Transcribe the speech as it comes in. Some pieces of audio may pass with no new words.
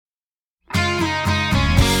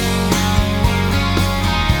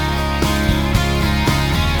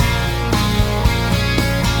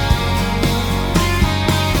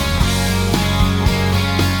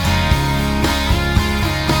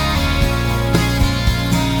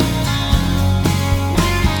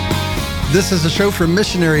This is a show for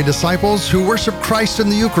missionary disciples who worship Christ in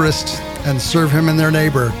the Eucharist and serve Him in their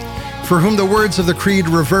neighbor, for whom the words of the Creed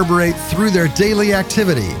reverberate through their daily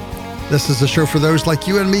activity. This is a show for those like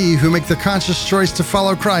you and me who make the conscious choice to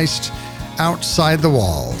follow Christ outside the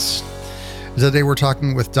walls. Today we're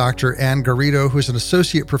talking with Dr. Anne Garrido, who's an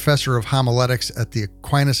associate professor of homiletics at the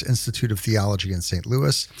Aquinas Institute of Theology in St.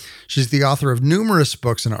 Louis. She's the author of numerous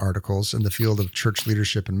books and articles in the field of church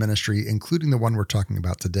leadership and ministry, including the one we're talking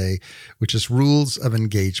about today, which is Rules of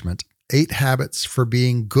Engagement, 8 Habits for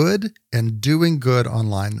Being Good and Doing Good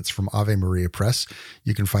Online. That's from Ave Maria Press.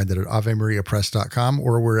 You can find that at avemariapress.com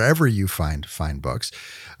or wherever you find books.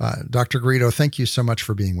 Dr. Garrido, thank you so much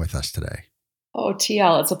for being with us today. Oh,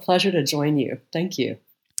 TL, it's a pleasure to join you. Thank you.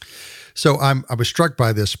 So I was struck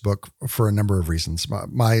by this book for a number of reasons.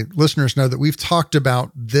 My listeners know that we've talked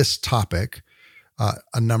about this topic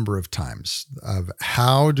a number of times of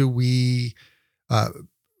how do we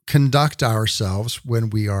conduct ourselves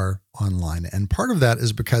when we are online. And part of that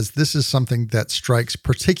is because this is something that strikes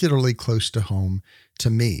particularly close to home to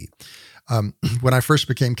me. When I first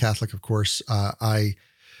became Catholic, of course, I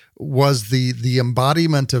was the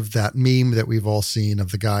embodiment of that meme that we've all seen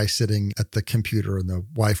of the guy sitting at the computer and the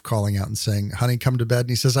wife calling out and saying, "Honey, come to bed." And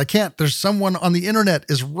he says, "I can't. There's someone on the internet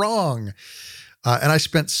is wrong." And I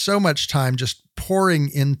spent so much time just pouring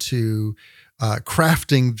into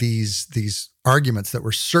crafting these arguments that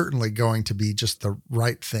were certainly going to be just the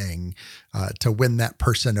right thing to win that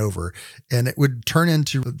person over. And it would turn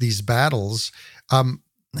into these battles.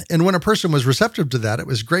 And when a person was receptive to that, it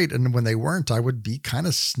was great. And when they weren't, I would be kind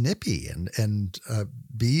of snippy and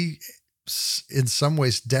be in some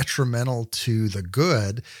ways detrimental to the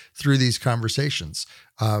good through these conversations.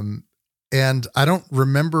 And I don't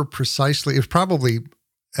remember precisely, it was probably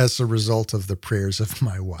as a result of the prayers of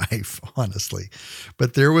my wife, honestly.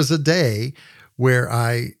 But there was a day where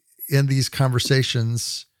I, in these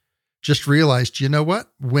conversations, just realized, you know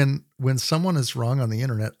what? When someone is wrong on the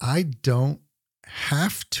internet, I don't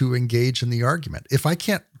have to engage in the argument. If I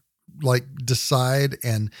can't decide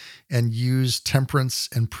and use temperance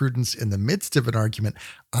and prudence in the midst of an argument,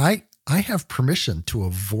 I have permission to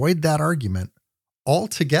avoid that argument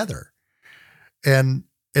altogether. And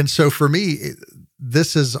so for me,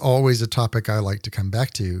 this is always a topic I like to come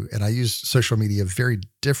back to, and I use social media very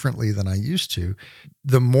differently than I used to.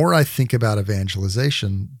 The more I think about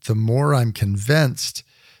evangelization, the more I'm convinced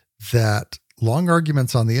that long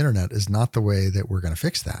arguments on the internet is not the way that we're going to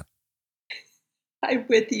fix that. I'm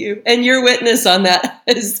with you. And your witness on that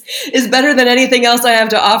is better than anything else I have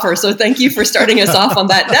to offer. So thank you for starting us off on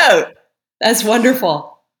that note. That's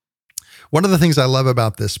wonderful. One of the things I love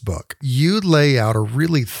about this book, you lay out a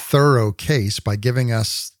really thorough case by giving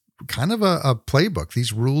us kind of a playbook,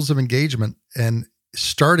 these rules of engagement, and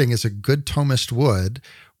starting as a good Thomist would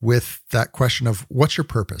with that question of what's your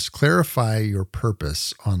purpose? Clarify your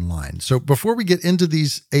purpose online. So before we get into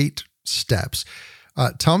these 8 steps,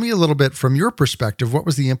 tell me a little bit from your perspective, what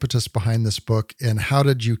was the impetus behind this book and how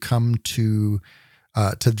did you come to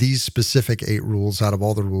these specific 8 rules out of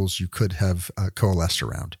all the rules you could have coalesced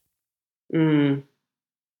around?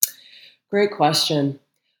 Great question.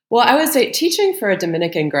 Well, I would say teaching for a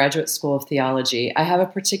Dominican graduate school of theology, I have a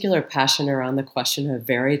particular passion around the question of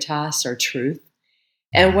veritas or truth.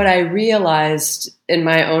 And what I realized in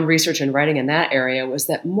my own research and writing in that area was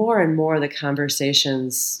that more and more the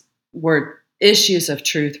conversations where issues of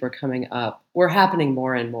truth were coming up were happening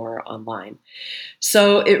more and more online.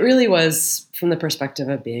 So it really was from the perspective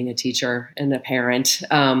of being a teacher and a parent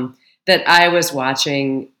that I was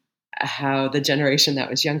watching how the generation that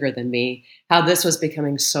was younger than me, how this was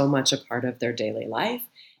becoming so much a part of their daily life,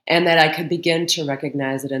 and that I could begin to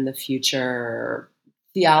recognize that in the future,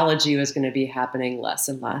 theology was going to be happening less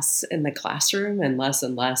and less in the classroom and less, in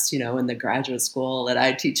the graduate school that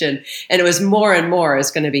I teach in. And it was more and more is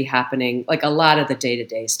going to be happening, like a lot of the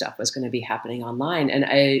day-to-day stuff was going to be happening online. And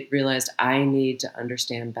I realized I need to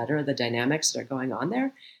understand better the dynamics that are going on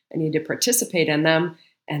there. I need to participate in them.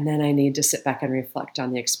 And then I need to sit back and reflect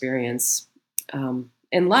on the experience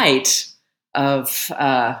in light of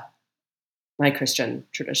my Christian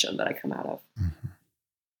tradition that I come out of. Mm-hmm.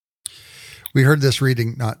 We heard this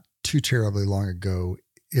reading not too terribly long ago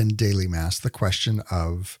in daily mass, the question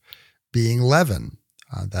of being leaven,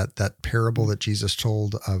 that parable that Jesus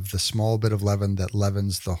told of the small bit of leaven that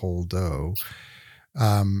leavens the whole dough.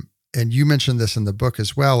 And you mentioned this in the book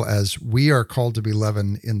as well, as we are called to be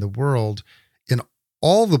leaven in the world, in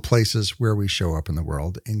all the places where we show up in the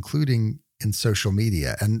world, including in social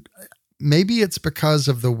media. And maybe it's because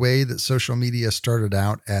of the way that social media started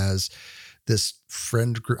out as this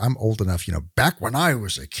friend group. I'm old enough, back when I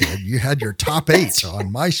was a kid, you had your top 8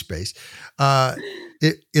 on MySpace.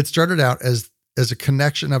 It started out as a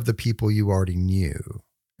connection of the people you already knew.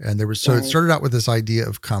 And it started out with this idea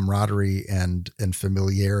of camaraderie and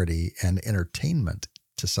familiarity and entertainment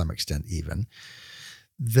to some extent, even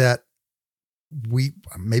that we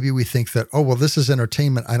think that, oh, well, this is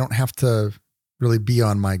entertainment. I don't have to really be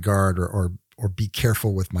on my guard or be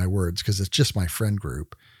careful with my words because it's just my friend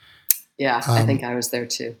group. Yeah, I think I was there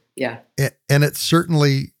too. Yeah. And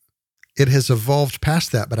it has evolved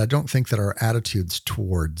past that, but I don't think that our attitudes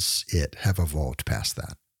towards it have evolved past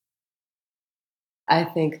that. I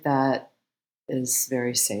think that is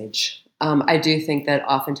very sage. I do think that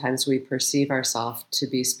oftentimes we perceive ourselves to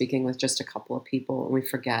be speaking with just a couple of people, and we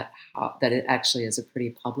forget that it actually is a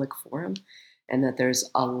pretty public forum, and that there's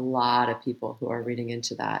a lot of people who are reading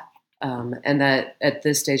into that. And that at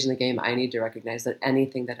this stage in the game, I need to recognize that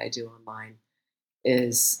anything that I do online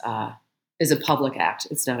is a public act.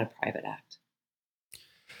 It's not a private act.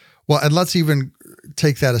 Well, and let's even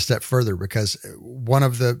take that a step further, because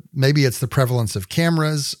maybe it's the prevalence of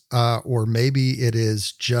cameras, or maybe it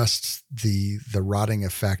is just the rotting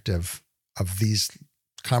effect of these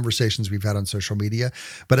conversations we've had on social media.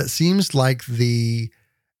 But it seems like the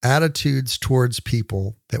attitudes towards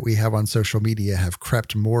people that we have on social media have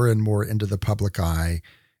crept more and more into the public eye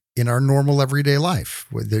in our normal everyday life.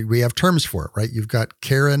 We have terms for it, right? You've got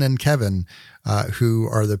Karen and Kevin, who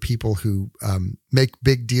are the people who make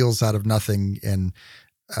big deals out of nothing and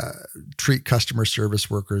treat customer service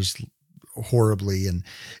workers horribly.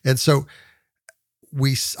 And so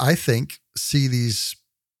I think, see these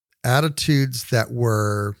attitudes that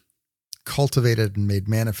were cultivated and made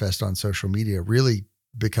manifest on social media really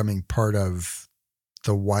becoming part of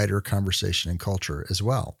the wider conversation and culture as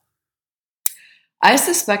well. I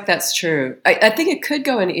suspect that's true. I think it could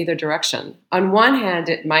go in either direction. On one hand,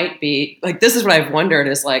 it might be like, this is what I've wondered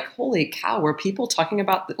is like, holy cow, were people talking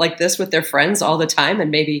about like this with their friends all the time?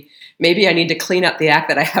 And maybe I need to clean up the act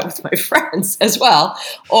that I have with my friends as well.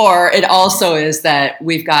 Or it also is that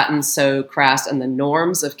we've gotten so crass and the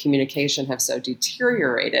norms of communication have so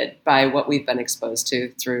deteriorated by what we've been exposed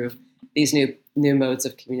to through these new modes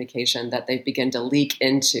of communication that they begin to leak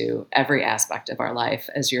into every aspect of our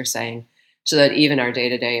life, as you're saying. So that even our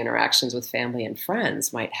day-to-day interactions with family and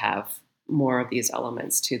friends might have more of these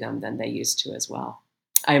elements to them than they used to as well.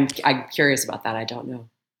 I'm curious about that. I don't know.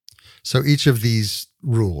 So each of these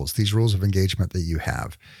rules of engagement that you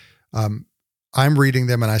have, I'm reading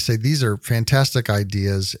them and I say, these are fantastic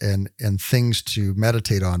ideas and things to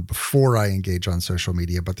meditate on before I engage on social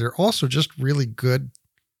media, but they're also just really good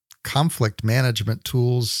conflict management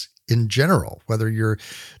tools in general, whether you're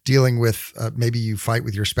dealing with, maybe you fight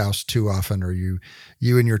with your spouse too often, or you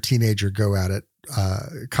and your teenager go at it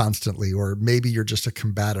constantly, or maybe you're just a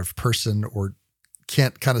combative person or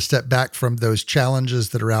can't kind of step back from those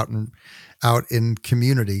challenges that are out in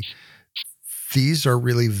community. These are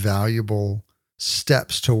really valuable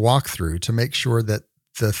steps to walk through to make sure that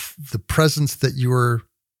the presence that you're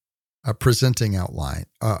presenting online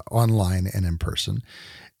and in person,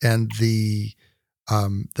 and the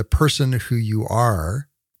person who you are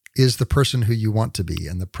is the person who you want to be,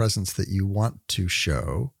 and the presence that you want to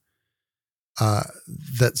show.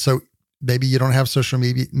 So maybe you don't have social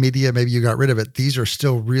media, maybe you got rid of it. These are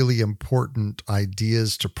still really important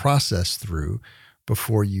ideas to process through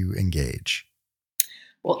before you engage.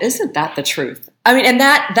 Well, isn't that the truth? I mean, and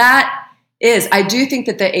that is, I do think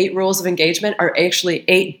that the 8 rules of engagement are actually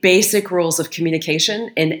 8 basic rules of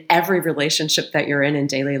communication in every relationship that you're in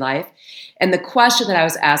daily life. And the question that I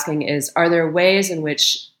was asking is, are there ways in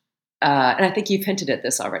which, and I think you've hinted at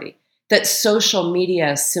this already, that social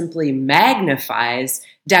media simply magnifies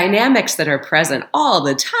dynamics that are present all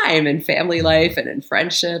the time in family life and in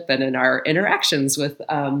friendship and in our interactions with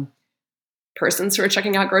persons who are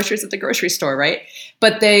checking out groceries at the grocery store, right?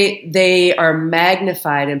 But they are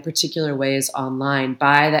magnified in particular ways online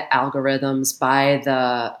by the algorithms, by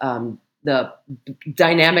the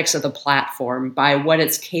dynamics of the platform, by what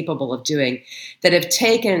it's capable of doing, that have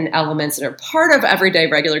taken elements that are part of everyday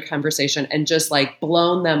regular conversation and just like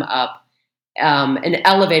blown them up and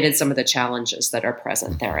elevated some of the challenges that are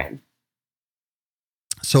present therein.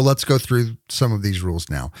 So let's go through some of these rules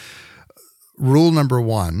now. Rule number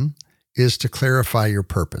 1 is to clarify your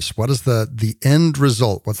purpose. What is the end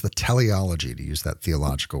result? What's the teleology, to use that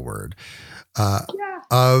theological word,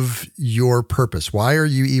 of your purpose? Why are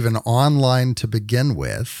you even online to begin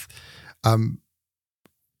with?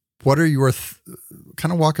 What are your,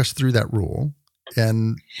 kind of walk us through that rule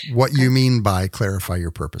and what you mean by clarify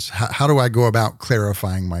your purpose. How do I go about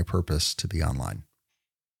clarifying my purpose to be online?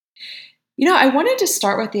 I wanted to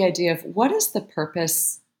start with the idea of what is the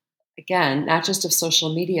purpose, again, not just of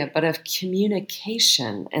social media, but of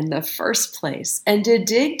communication in the first place. And to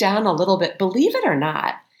dig down a little bit, believe it or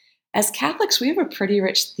not, as Catholics, we have a pretty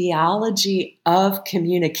rich theology of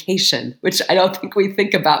communication, which I don't think we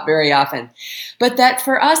think about very often. But that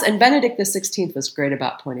for us, and Benedict XVI was great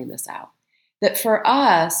about pointing this out, that for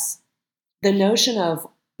us, the notion of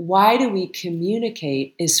why do we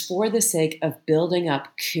communicate is for the sake of building up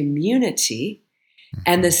community.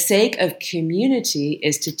 And the sake of community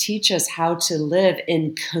is to teach us how to live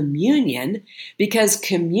in communion, because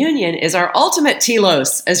communion is our ultimate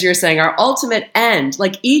telos, as you're saying, our ultimate end.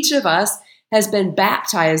 Like each of us has been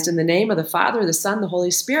baptized in the name of the Father, the Son, the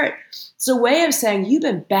Holy Spirit. It's a way of saying you've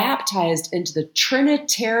been baptized into the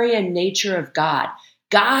Trinitarian nature of God.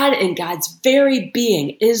 God and God's very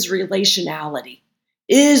being is relationality,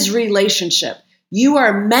 is relationship. You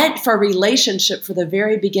are meant for relationship for the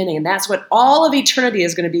very beginning. And that's what all of eternity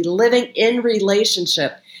is going to be, living in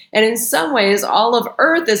relationship. And in some ways, all of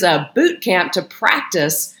earth is a boot camp to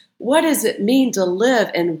practice what does it mean to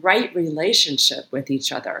live in right relationship with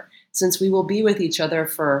each other, since we will be with each other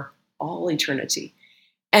for all eternity.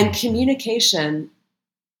 And communication,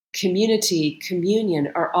 community,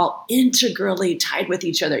 communion are all integrally tied with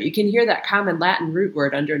each other. You can hear that common Latin root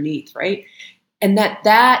word underneath, right? And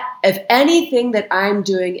that if anything that I'm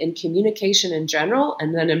doing in communication in general,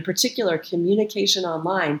 and then in particular communication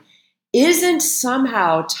online, isn't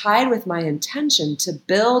somehow tied with my intention to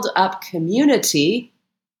build up community,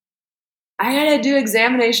 I got to do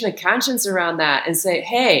examination of conscience around that and say,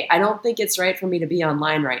 hey, I don't think it's right for me to be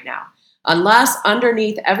online right now. Unless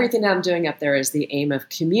underneath everything I'm doing up there is the aim of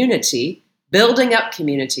community, building up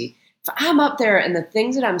community. If I'm up there and the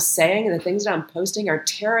things that I'm saying and the things that I'm posting are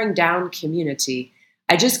tearing down community,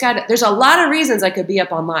 there's a lot of reasons I could be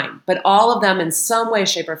up online, but all of them in some way,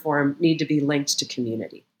 shape, or form need to be linked to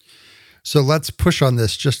community. So let's push on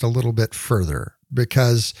this just a little bit further,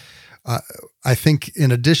 because I think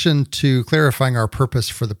in addition to clarifying our purpose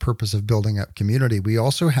for the purpose of building up community, we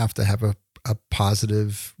also have to have a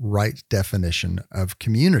positive, right definition of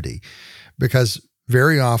community, because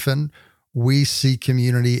very often we see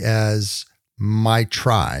community as my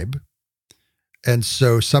tribe. And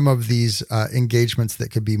so some of these engagements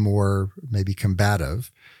that could be more maybe combative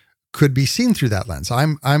could be seen through that lens.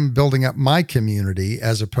 I'm building up my community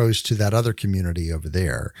as opposed to that other community over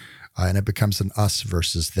there. And it becomes an us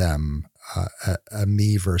versus them, a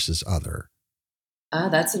me versus other.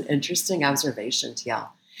 That's an interesting observation, TL.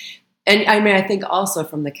 And I mean, I think also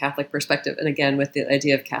from the Catholic perspective, and again, with the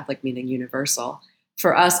idea of Catholic meaning universal,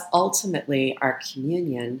 for us, ultimately, our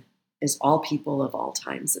communion is all people of all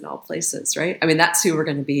times and all places, right? I mean, that's who we're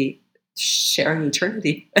going to be sharing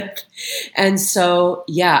eternity with. And so,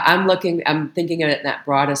 yeah, I'm thinking of it in that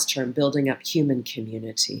broadest term, building up human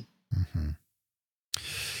community. Mm-hmm.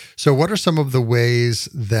 So what are some of the ways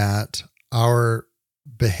that our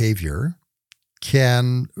behavior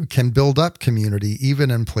can build up community, even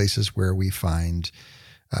in places where we find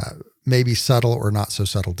maybe subtle or not so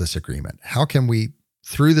subtle disagreement? How can we,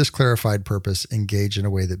 through this clarified purpose, engage in a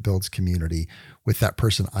way that builds community with that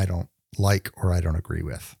person I don't like or I don't agree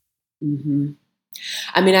with? Mm-hmm.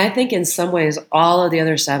 I mean, I think in some ways, all of the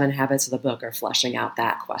other 7 habits of the book are fleshing out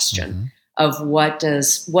that question of what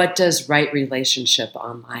does right relationship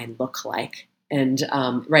online look like, and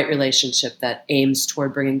right relationship that aims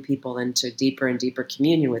toward bringing people into deeper and deeper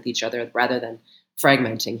communion with each other rather than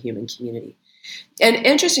fragmenting human community. And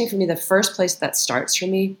interesting for me, the first place that starts for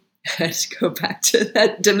me, to go back to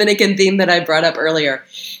that Dominican theme that I brought up earlier,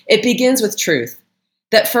 it begins with truth.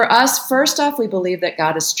 That for us, first off, we believe that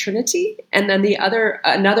God is Trinity, and then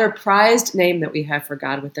another prized name that we have for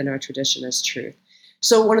God within our tradition is truth.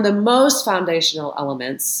 So one of the most foundational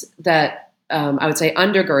elements that I would say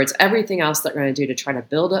undergirds everything else that we're going to do to try to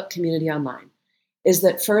build up community online is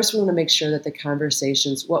that first we want to make sure that the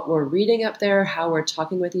conversations, what we're reading up there, how we're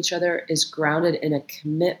talking with each other, is grounded in a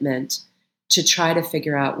commitment to try to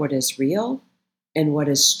figure out what is real and what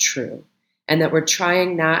is true. And that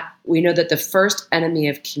we know that the first enemy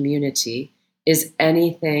of community is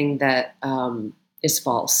anything that is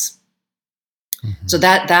false. Mm-hmm. So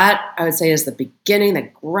that I would say is the beginning, the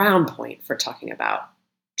ground point for talking about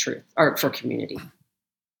truth or for community.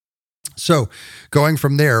 So going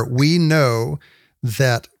from there, we know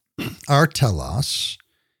that our telos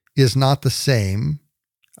is not the same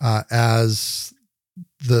as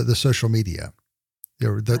the social media.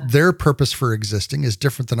 Their purpose for existing is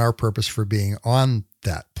different than our purpose for being on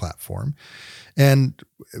that platform. And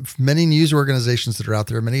many news organizations that are out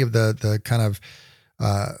there, many of the kind of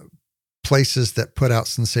places that put out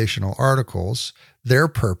sensational articles, their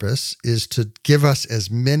purpose is to give us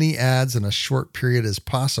as many ads in a short period as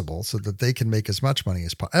possible so that they can make as much money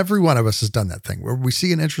as possible. Every one of us has done that thing where we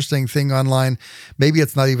see an interesting thing online. Maybe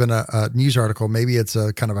it's not even a news article. Maybe it's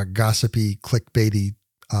a kind of a gossipy, clickbaity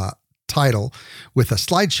title with a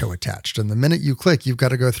slideshow attached. And the minute you click, you've got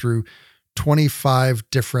to go through 25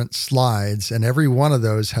 different slides, and every one of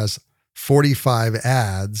those has 45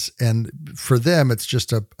 ads. And for them, it's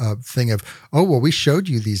just a thing of, oh, well, we showed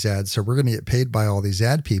you these ads, so we're going to get paid by all these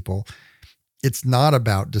ad people. It's not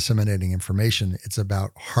about disseminating information. It's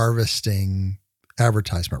about harvesting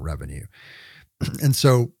advertisement revenue. And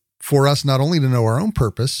so for us, not only to know our own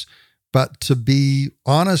purpose, but to be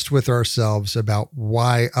honest with ourselves about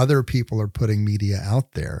why other people are putting media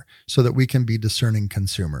out there so that we can be discerning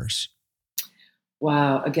consumers.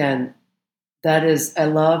 Wow. Again, I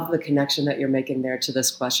love the connection that you're making there to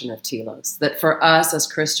this question of telos. That for us as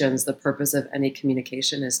Christians, the purpose of any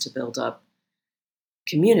communication is to build up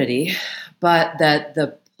community, but that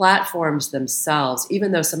the platforms themselves,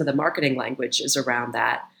 even though some of the marketing language is around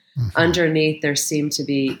that, underneath there seem to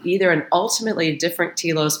be either an ultimately different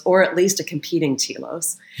telos or at least a competing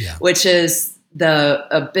telos, which is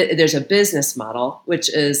there's a business model,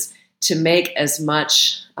 which is to make as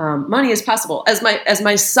much money as possible. As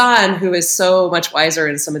my son, who is so much wiser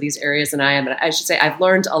in some of these areas than I am, and I should say I've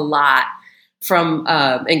learned a lot from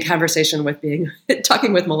in conversation with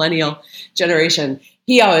talking with millennial generation.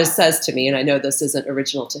 He always says to me, and I know this isn't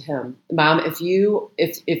original to him, Mom, if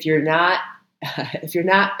you're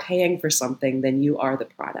not paying for something, then you are the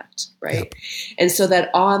product, right? Yep. And so that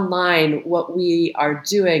online, what we are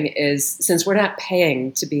doing is, since we're not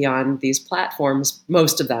paying to be on these platforms,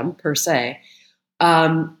 most of them per se,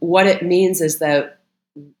 what it means is that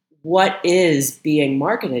what is being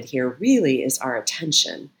marketed here really is our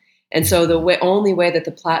attention. And so the only way that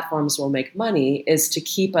the platforms will make money is to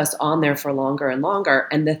keep us on there for longer and longer.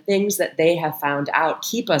 And the things that they have found out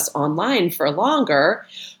keep us online for longer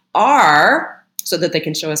are, so that they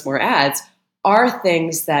can show us more ads, are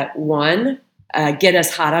things that, one, get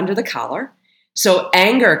us hot under the collar. So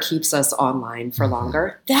anger keeps us online for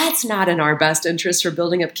longer. That's not in our best interest for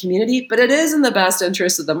building up community, but it is in the best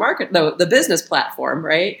interest of the market, the business platform,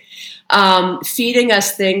 right? Feeding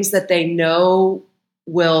us things that they know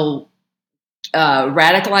will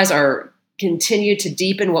radicalize or continue to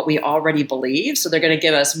deepen what we already believe. So they're going to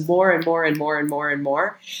give us more and more and more and more and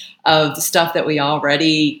more of the stuff that we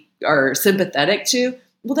already are sympathetic to.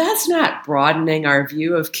 Well, that's not broadening our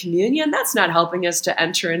view of communion. That's not helping us to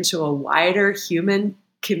enter into a wider human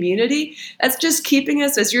community. That's just keeping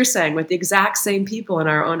us, as you're saying, with the exact same people in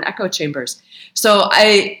our own echo chambers. So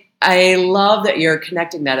I love that you're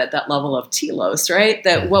connecting that at that level of telos, right?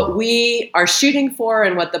 That what we are shooting for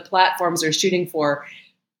and what the platforms are shooting for,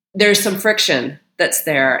 there's some friction that's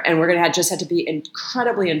there. And we're going to just have to be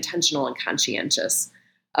incredibly intentional and conscientious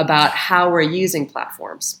about how we're using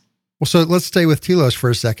platforms. Well, so let's stay with telos for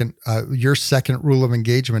a second. Your second rule of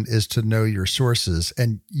engagement is to know your sources.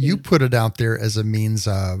 And you put it out there as a means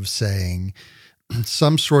of saying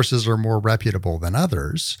some sources are more reputable than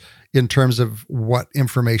others in terms of what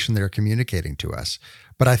information they're communicating to us.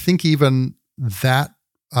 But I think even that,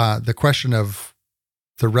 the question of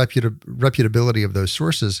the reputability of those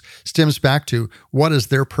sources stems back to what is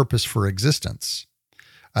their purpose for existence.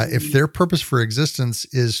 If their purpose for existence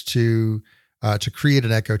is to create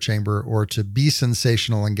an echo chamber or to be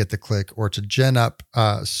sensational and get the click or to gen up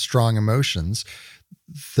strong emotions,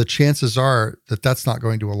 the chances are that that's not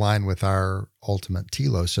going to align with our ultimate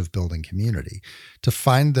telos of building community. To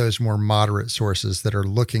find those more moderate sources that are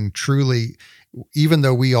looking truly, even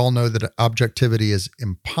though we all know that objectivity is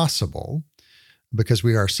impossible because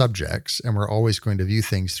we are subjects and we're always going to view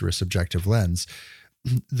things through a subjective lens,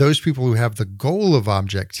 those people who have the goal of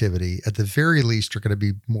objectivity, at the very least, are going to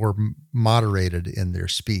be more moderated in their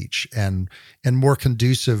speech and more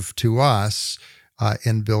conducive to us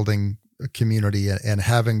in building a community and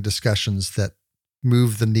having discussions that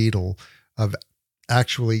move the needle of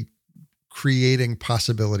actually creating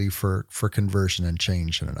possibility for conversion and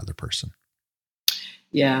change in another person.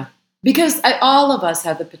 Yeah, because all of us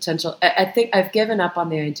have the potential. I think I've given up on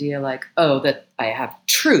the idea that I have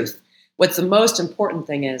truth. What's the most important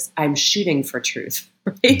thing is I'm shooting for truth,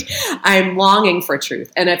 right? I'm longing for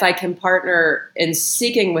truth. And if I can partner in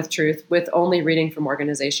seeking with truth with only reading from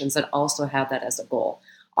organizations that also have that as a goal.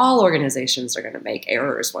 All organizations are going to make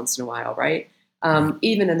errors once in a while, right?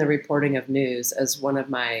 Even in the reporting of news, as one of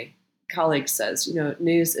my colleagues says,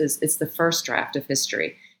 news it's the first draft of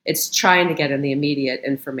history. It's trying to get in the immediate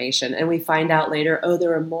information. And we find out later, oh,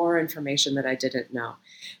 there are more information that I didn't know.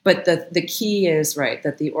 But the key is, right,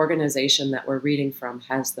 that the organization that we're reading from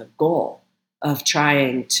has the goal of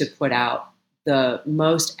trying to put out the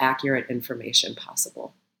most accurate information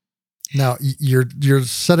possible. Now, you're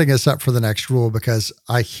setting us up for the next rule, because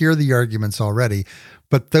I hear the arguments already,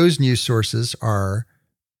 but those news sources are,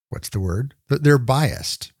 what's the word? They're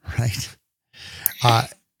biased, right?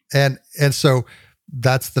 And so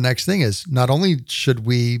that's the next thing is, not only should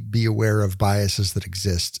we be aware of biases that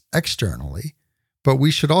exist externally, but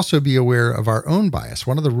we should also be aware of our own bias.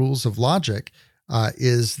 One of the rules of logic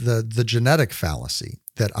is the genetic fallacy,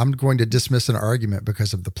 that I'm going to dismiss an argument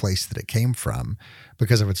because of the place that it came from,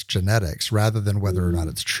 because of its genetics, rather than whether or not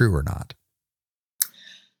it's true or not.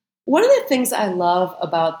 One of the things I love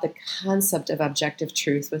about the concept of objective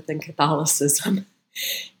truth within Catholicism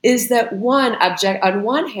is that on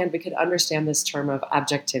one hand, we could understand this term of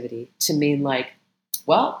objectivity to mean like,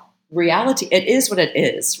 well, reality, it is what it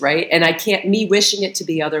is, right? And me wishing it to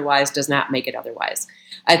be otherwise does not make it otherwise.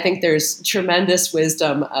 I think there's tremendous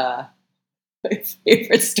wisdom. My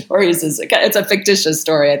favorite stories is, it's a fictitious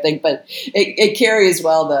story, I think, but it carries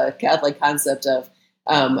well the Catholic concept of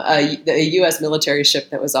a U.S. military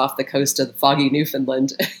ship that was off the coast of foggy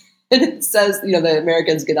Newfoundland. And it says, the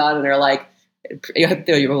Americans get on and are like,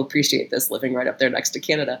 you will appreciate this living right up there next to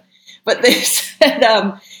Canada. But they said,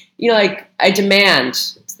 I demand,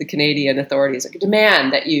 it's the Canadian authorities, I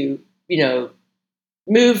demand that you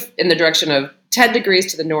move in the direction of 10 degrees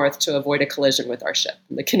to the north to avoid a collision with our ship.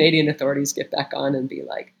 And the Canadian authorities get back on and be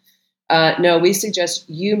like, no, we suggest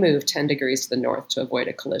you move 10 degrees to the north to avoid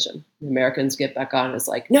a collision. The Americans get back on and it's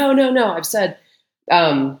like, no. I've said,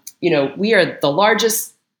 we are the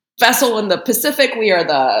largest vessel in the Pacific. We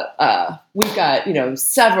are we've got,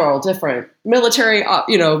 several different military,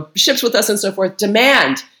 ships with us and so forth.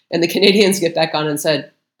 Demand. And the Canadians get back on and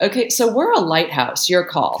said, okay, so we're a lighthouse. Your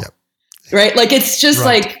call. Yep. Right? Like, it's just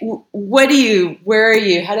right. Like, where are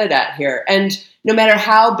you headed at here? And no matter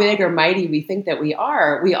how big or mighty we think that we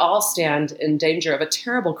are, we all stand in danger of a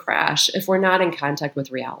terrible crash if we're not in contact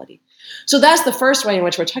with reality. So that's the first way in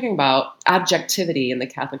which we're talking about objectivity in the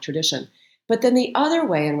Catholic tradition. But then the other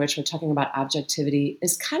way in which we're talking about objectivity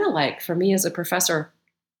is kind of like, for me as a professor,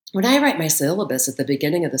 when I write my syllabus at the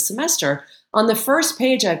beginning of the semester, on the first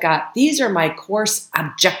page I've got, these are my course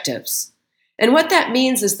objectives. And what that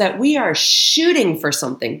means is that we are shooting for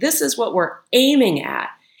something. This is what we're aiming at.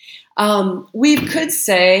 We could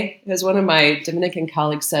say, as one of my Dominican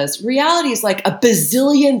colleagues says, reality is like a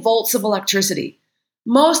bazillion volts of electricity.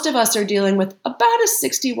 Most of us are dealing with about a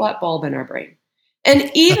 60-watt bulb in our brain.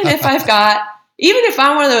 And even if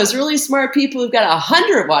I'm one of those really smart people who've got a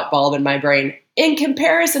 100-watt bulb in my brain, in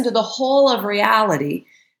comparison to the whole of reality,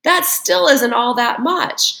 that still isn't all that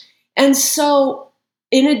much. And so,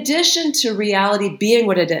 in addition to reality being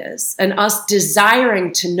what it is and us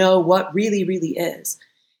desiring to know what really, really is,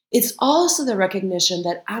 it's also the recognition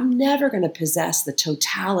that I'm never going to possess the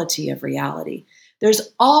totality of reality.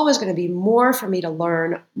 There's always going to be more for me to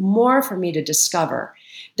learn, more for me to discover.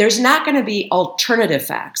 There's not going to be alternative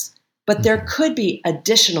facts, but there could be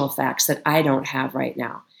additional facts that I don't have right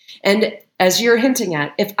now. And as you're hinting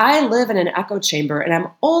at, if I live in an echo chamber and I'm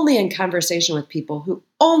only in conversation with people who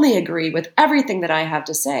only agree with everything that I have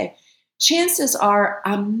to say, chances are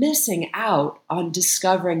I'm missing out on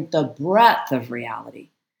discovering the breadth of reality.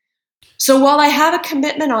 So while I have a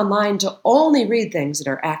commitment online to only read things that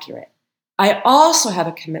are accurate, I also have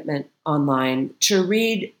a commitment online to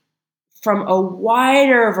read from a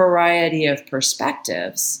wider variety of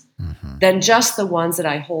perspectives than just the ones that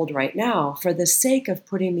I hold right now, for the sake of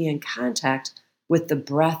putting me in contact with the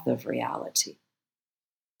breadth of reality.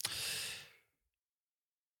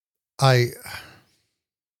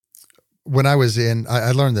 When I was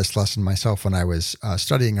I learned this lesson myself when I was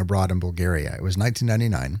studying abroad in Bulgaria. It was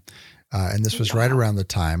 1999, and this was right around the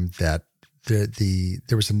time that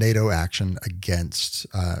there was a NATO action against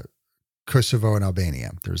Kosovo and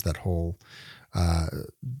Albania. There was that whole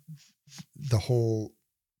the whole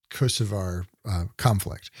Kosovar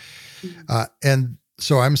conflict. And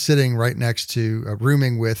so I'm sitting right next to,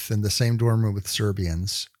 rooming with, in the same dorm room with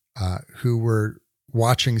Serbians who were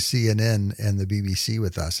watching CNN and the BBC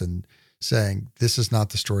with us and saying, this is not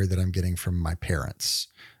the story that I'm getting from my parents.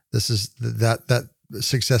 This is that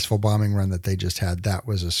successful bombing run that they just had. That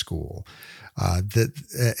was a school.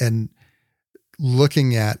 And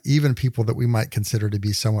looking at even people that we might consider to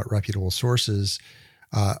be somewhat reputable sources,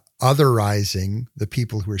 otherizing the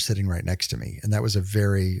people who are sitting right next to me. And that was a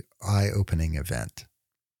very eye-opening event.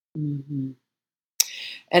 Mm-hmm.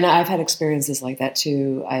 And I've had experiences like that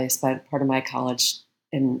too. I spent part of my college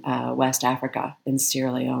in West Africa, in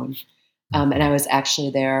Sierra Leone. And I was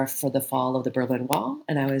actually there for the fall of the Berlin Wall,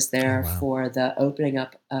 and I was there for the opening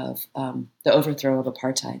up of the overthrow of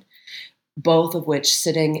apartheid, both of which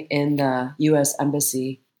sitting in the U.S.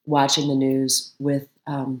 Embassy, watching the news with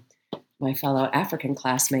my fellow African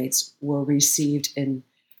classmates, were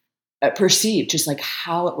perceived, just like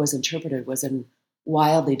how it was interpreted was in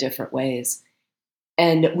wildly different ways.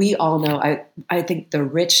 And we all know, I think the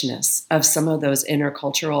richness of some of those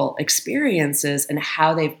intercultural experiences and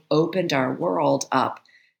how they've opened our world up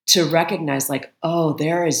to recognize like, oh,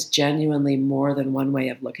 there is genuinely more than one way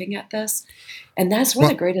of looking at this. And that's one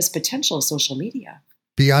of the greatest potential of social media.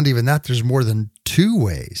 Beyond even that, there's more than two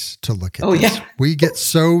ways to look at this. Yeah. We get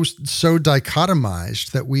so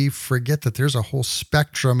dichotomized that we forget that there's a whole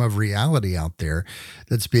spectrum of reality out there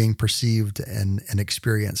that's being perceived and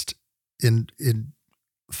experienced in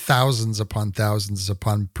thousands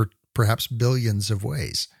upon perhaps billions of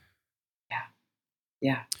ways.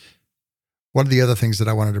 Yeah. One of the other things that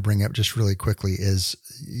I wanted to bring up just really quickly is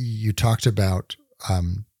you talked about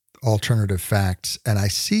alternative facts, and I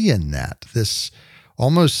see in that this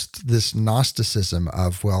Gnosticism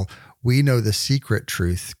of, well, we know the secret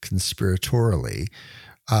truth conspiratorially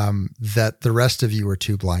that the rest of you are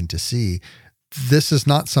too blind to see. This is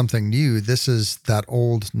not something new. This is that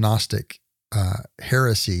old Gnostic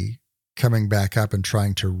heresy coming back up and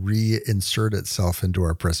trying to reinsert itself into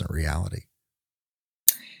our present reality.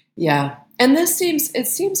 Yeah. And it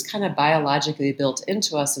seems kind of biologically built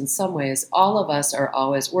into us in some ways. All of us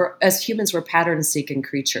are as humans, we're pattern seeking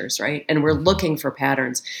creatures, right? And we're looking for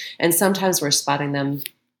patterns. And sometimes we're spotting them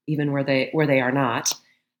even where they are not.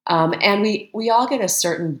 And we all get a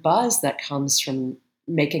certain buzz that comes from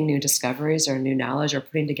making new discoveries or new knowledge or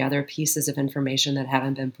putting together pieces of information that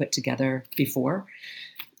haven't been put together before.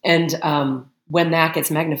 And when that gets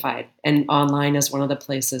magnified, and online is one of the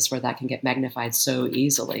places where that can get magnified so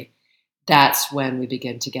easily, that's when we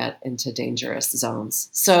begin to get into dangerous zones.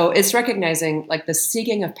 So it's recognizing like the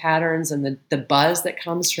seeking of patterns and the buzz that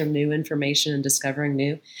comes from new information and discovering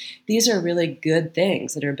new. These are really good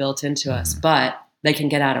things that are built into us, but they can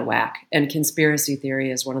get out of whack. And conspiracy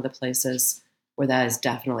theory is one of the places where that is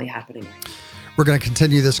definitely happening right now. We're going to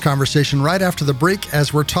continue this conversation right after the break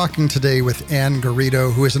as we're talking today with Anne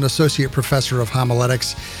Garrido, who is an associate professor of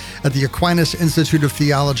homiletics at the Aquinas Institute of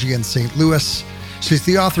Theology in St. Louis. She's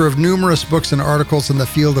the author of numerous books and articles in the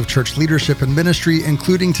field of church leadership and ministry,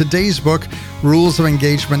 including today's book, Rules of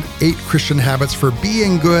Engagement, 8 Christian Habits for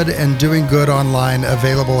Being Good and Doing Good Online,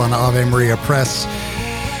 available on Ave Maria Press.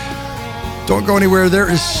 Don't go anywhere. There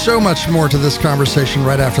is so much more to this conversation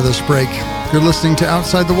right after this break. You're listening to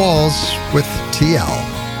Outside the Walls with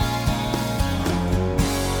TL.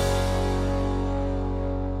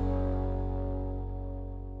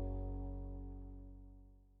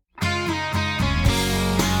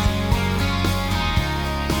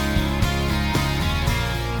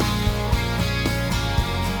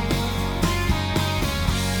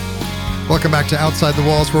 Welcome back to Outside the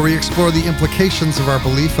Walls, where we explore the implications of our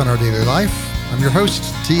belief on our daily life. I'm your host,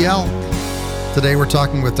 TL. Today we're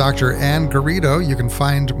talking with Dr. Anne Garrido. You can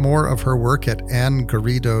find more of her work at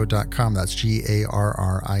annegarrido.com. That's GARRIDO.com.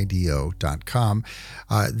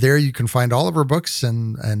 There you can find all of her books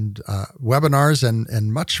and webinars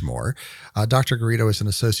and much more. Dr. Garrido is an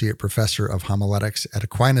associate professor of homiletics at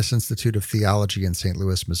Aquinas Institute of Theology in St.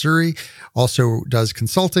 Louis, Missouri. Also does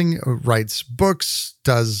consulting, writes books,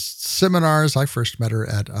 does seminars. I first met her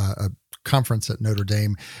at a conference at Notre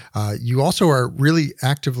Dame. You also are really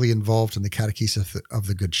actively involved in the Catechesis of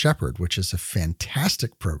the Good Shepherd, which is a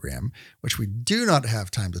fantastic program, which we do not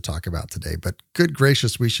have time to talk about today, but good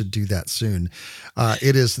gracious, we should do that soon.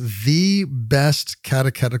 It is the best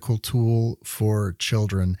catechetical tool for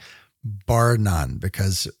children, bar none,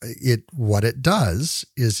 because what it does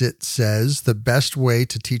is it says the best way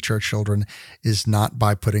to teach our children is not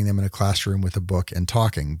by putting them in a classroom with a book and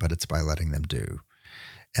talking, but it's by letting them do.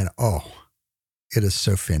 And it is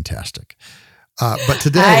so fantastic. But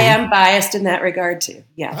today, I am biased in that regard too.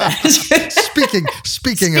 Yeah.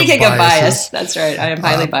 speaking of bias, that's right. I am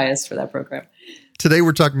highly biased for that program. Today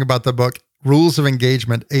we're talking about the book Rules of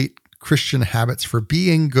Engagement: 8 Christian Habits for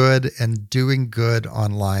Being Good and Doing Good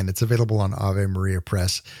Online. It's available on Ave Maria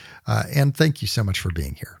Press. And thank you so much for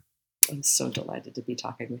being here. I'm so delighted to be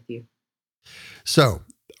talking with you. So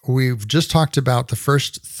we've just talked about the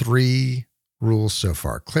first 3 rules so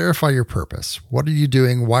far. Clarify your purpose. What are you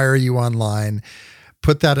doing? Why are you online?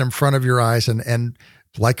 Put that in front of your eyes and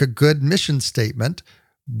like a good mission statement,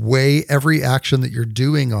 weigh every action that you're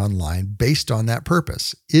doing online based on that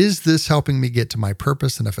purpose. Is this helping me get to my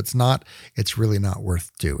purpose? And if it's not, it's really not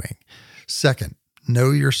worth doing. Second,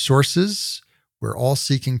 know your sources. We're all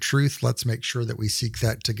seeking truth. Let's make sure that we seek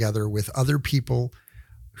that together with other people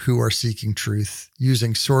who are seeking truth,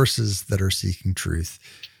 using sources that are seeking truth.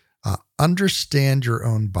 Understand your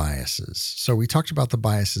own biases. So we talked about the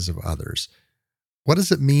biases of others. What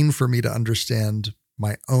does it mean for me to understand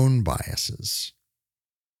my own biases?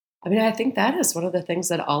 I mean, I think that is one of the things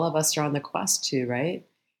that all of us are on the quest to, right?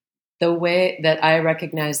 The way that I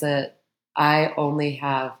recognize that I only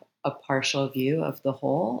have a partial view of the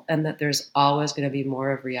whole, and that there's always going to be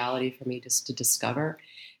more of reality for me just to discover.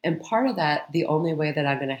 And part of that, the only way that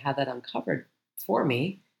I'm going to have that uncovered for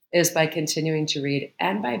me is by continuing to read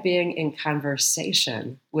and by being in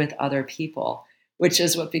conversation with other people, which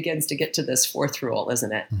is what begins to get to this fourth rule,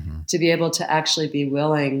 isn't it? Mm-hmm. To be able to actually be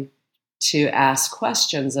willing to ask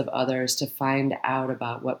questions of others to find out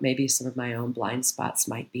about what maybe some of my own blind spots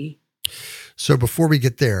might be. So before we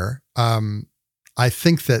get there, I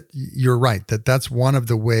think that you're right, that that's one of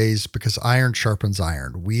the ways, because iron sharpens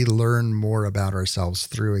iron. We learn more about ourselves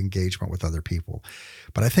through engagement with other people.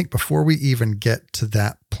 But I think before we even get to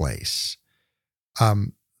that place,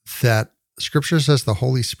 that Scripture says the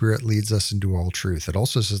Holy Spirit leads us into all truth. It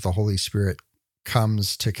also says the Holy Spirit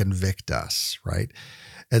comes to convict us, right?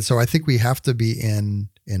 And so I think we have to be in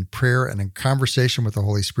prayer and in conversation with the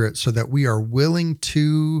Holy Spirit so that we are willing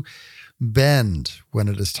to bend when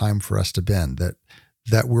it is time for us to bend,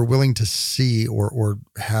 that we're willing to see or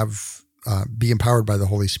have be empowered by the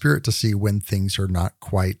Holy Spirit to see when things are not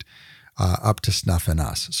quite up to snuff in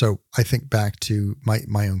us. So I think back to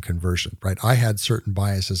my own conversion, right? I had certain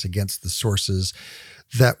biases against the sources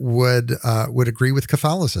that would agree with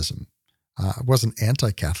Catholicism. I wasn't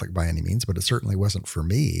anti-Catholic by any means, but it certainly wasn't for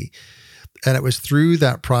me. And it was through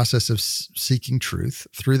that process of seeking truth,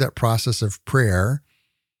 through that process of prayer,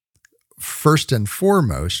 first and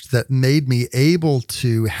foremost, that made me able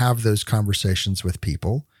to have those conversations with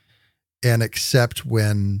people and accept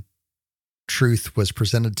when truth was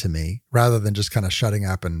presented to me rather than just kind of shutting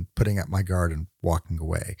up and putting up my guard and walking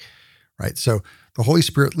away, right? So the Holy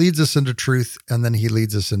Spirit leads us into truth, and then he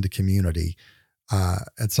leads us into community,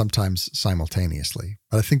 and sometimes simultaneously.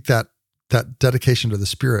 But I think that dedication to the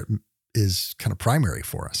Spirit is kind of primary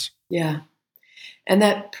for us. Yeah. And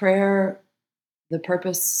that prayer, the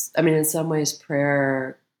purpose, I mean, in some ways,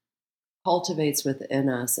 prayer cultivates within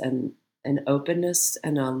us an openness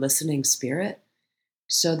and a listening spirit,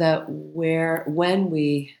 so that when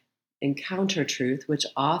we encounter truth, which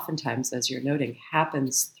oftentimes, as you're noting,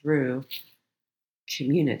 happens through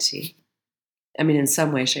community. I mean, in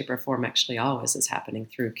some way, shape, or form, actually always is happening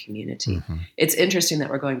through community. Mm-hmm. It's interesting that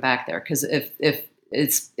we're going back there, because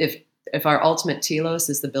if our ultimate telos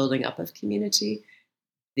is the building up of community,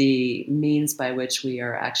 the means by which we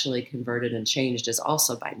are actually converted and changed is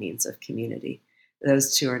also by means of community.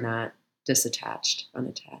 Those two are not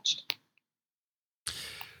unattached.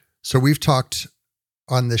 So we've talked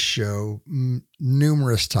on this show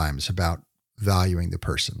numerous times about valuing the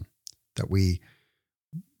person, that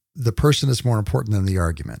the person is more important than the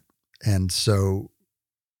argument. And so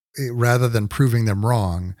rather than proving them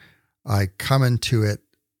wrong, I come into it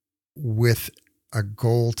with a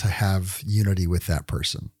goal to have unity with that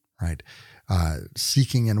person, right?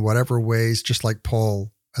 Seeking in whatever ways, just like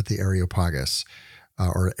Paul at the Areopagus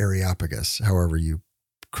or Areopagus, however you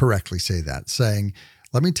correctly say that, saying,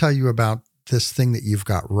 let me tell you about this thing that you've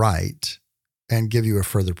got right and give you a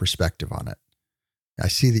further perspective on it. I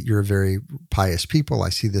see that you're a very pious people. I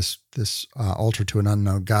see this altar to an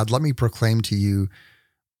unknown God. Let me proclaim to you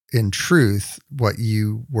in truth what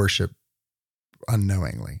you worship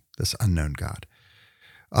unknowingly, this unknown God.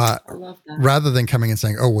 I love that. Rather than coming and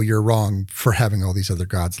saying, oh, well, you're wrong for having all these other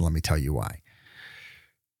gods, and let me tell you why.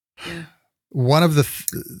 Yeah. One of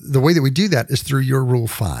the way that we do that is through your rule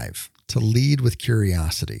 5, to lead with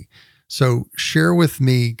curiosity. So share with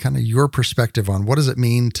me kind of your perspective on what does it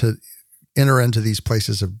mean to enter into these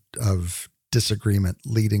places of disagreement,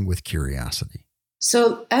 leading with curiosity.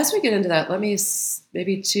 So as we get into that, let me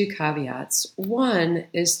maybe 2 caveats. One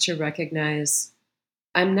is to recognize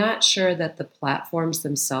I'm not sure that the platforms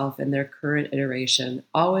themselves in their current iteration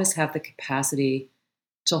always have the capacity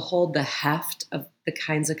to hold the heft of the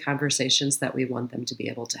kinds of conversations that we want them to be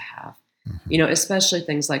able to have. Mm-hmm. Especially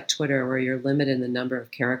things like Twitter, where you're limited in the number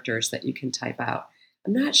of characters that you can type out.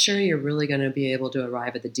 I'm not sure you're really going to be able to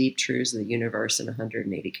arrive at the deep truths of the universe in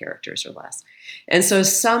 180 characters or less. And so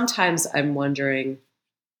sometimes I'm wondering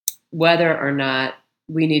whether or not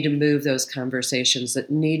we need to move those conversations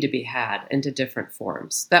that need to be had into different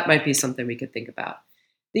forms. That might be something we could think about.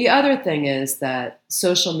 The other thing is that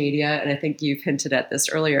social media, and I think you've hinted at this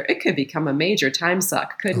earlier, it could become a major time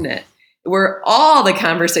suck, couldn't it? where all the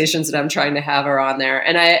conversations that I'm trying to have are on there.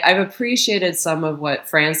 And I've appreciated some of what Pope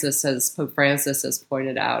Francis has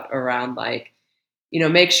pointed out around, like,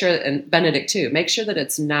 make sure, and Benedict too, make sure that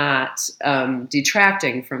it's not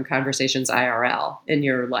detracting from conversations IRL in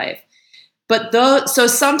your life. But so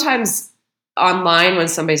sometimes online, when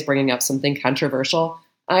somebody's bringing up something controversial,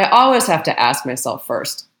 I always have to ask myself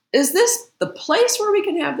first, is this the place where we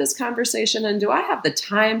can have this conversation? And do I have the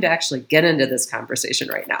time to actually get into this conversation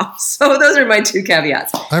right now? So those are my two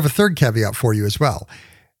caveats. I have a third caveat for you as well.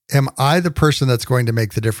 Am I the person that's going to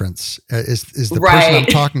make the difference? Is the person I'm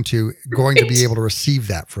talking to going to be able to receive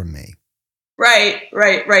that from me? Right.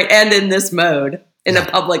 And in this mode, in a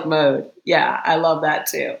public mode. Yeah, I love that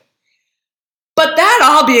too. But that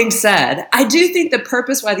all being said, I do think the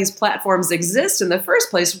purpose why these platforms exist in the first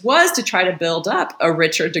place was to try to build up a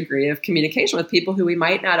richer degree of communication with people who we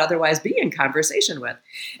might not otherwise be in conversation with.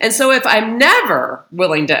 And so if I'm never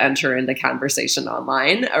willing to enter into conversation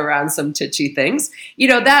online around some titchy things,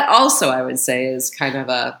 that also, I would say, is kind of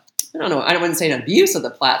I wouldn't say an abuse of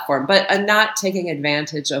the platform, but a not taking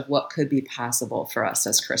advantage of what could be possible for us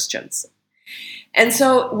as Christians. And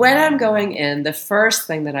so when I'm going in, the first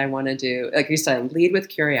thing that I want to do, like you're saying, lead with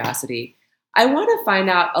curiosity. I want to find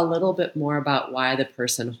out a little bit more about why the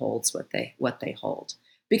person holds what they hold.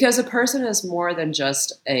 Because a person is more than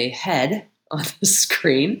just a head on the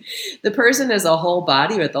screen. The person is a whole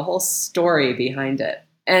body with a whole story behind it.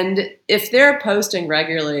 And if they're posting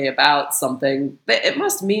regularly about something, it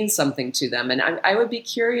must mean something to them. And I would be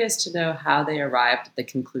curious to know how they arrived at the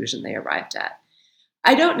conclusion they arrived at.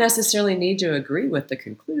 I don't necessarily need to agree with the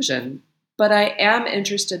conclusion, but I am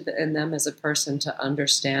interested in them as a person to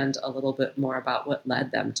understand a little bit more about what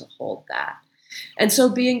led them to hold that. And so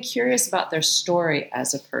being curious about their story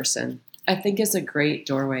as a person, I think, is a great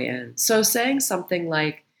doorway in. So saying something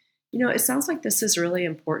like, it sounds like this is really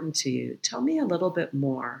important to you. Tell me a little bit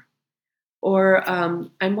more. Or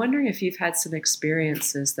I'm wondering if you've had some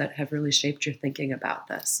experiences that have really shaped your thinking about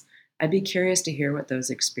this. I'd be curious to hear what those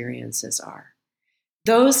experiences are.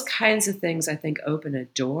 Those kinds of things, I think, open a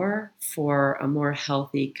door for a more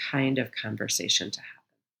healthy kind of conversation to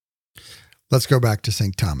happen. Let's go back to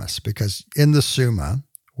St. Thomas, because in the Summa,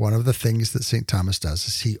 one of the things that St. Thomas does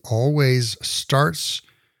is he always starts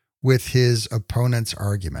with his opponent's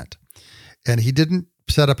argument. And he didn't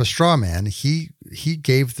set up a straw man. He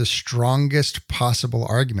gave the strongest possible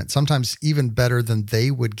argument, sometimes even better than they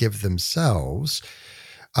would give themselves,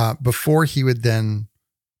 before he would then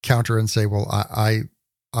counter and say, well,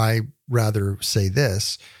 I rather say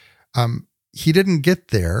this. He didn't get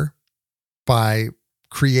there by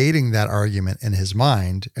creating that argument in his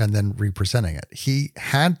mind and then representing it. He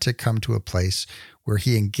had to come to a place where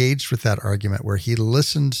he engaged with that argument, where he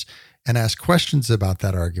listened and asked questions about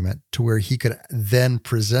that argument, to where he could then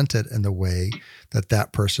present it in the way that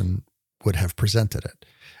that person would have presented it.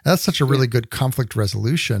 And that's such a really good conflict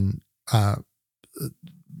resolution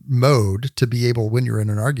mode to be able, when you're in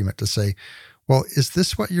an argument, to say, well, is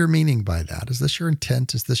this what you're meaning by that? Is this your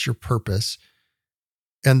intent? Is this your purpose?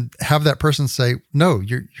 And have that person say, no,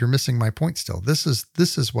 you're missing my point still. This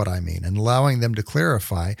is what I mean, and allowing them to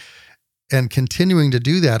clarify and continuing to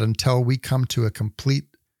do that until we come to a complete,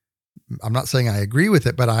 I'm not saying I agree with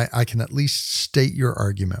it, but I can at least state your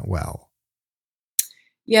argument well.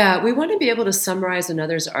 Yeah, we want to be able to summarize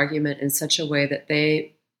another's argument in such a way that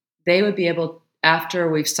they would be able, after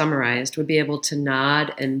we've summarized, would be able to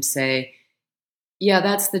nod and say, yeah,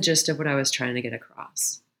 that's the gist of what I was trying to get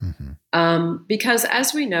across. Mm-hmm. Because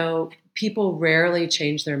as we know, people rarely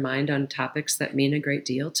change their mind on topics that mean a great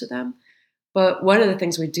deal to them. But one of the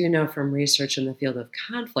things we do know from research in the field of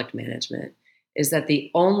conflict management is that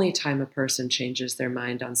the only time a person changes their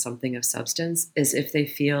mind on something of substance is if they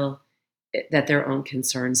feel that their own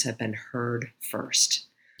concerns have been heard first.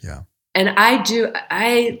 Yeah. And I've got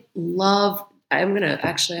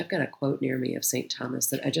a quote near me of St. Thomas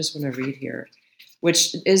that I just want to read here,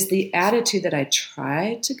 which is the attitude that I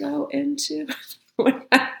try to go into when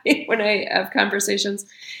I have conversations.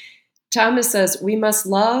 Thomas says, we must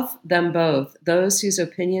love them both, those whose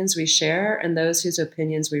opinions we share and those whose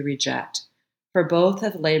opinions we reject, for both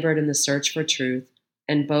have labored in the search for truth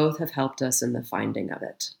and both have helped us in the finding of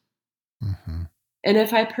it. Mm-hmm. And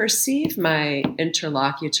if I perceive my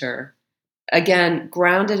interlocutor, again,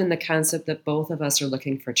 grounded in the concept that both of us are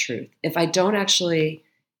looking for truth, if I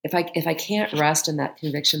can't rest in that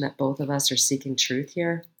conviction that both of us are seeking truth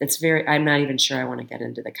here, I'm not even sure I want to get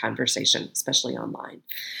into the conversation, especially online.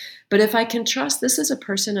 But if I can trust this is a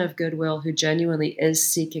person of goodwill who genuinely is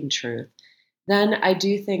seeking truth, then I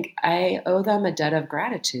do think I owe them a debt of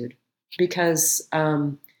gratitude, because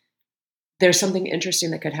there's something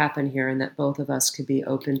interesting that could happen here, and that both of us could be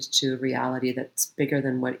open to a reality that's bigger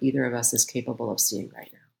than what either of us is capable of seeing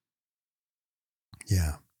right now.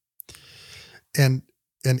 Yeah. And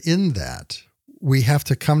in that, we have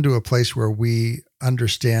to come to a place where we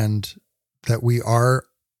understand that we are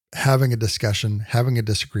having a discussion, having a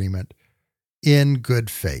disagreement in good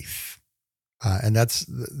faith. And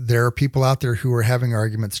there are people out there who are having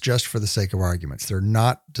arguments just for the sake of arguments. They're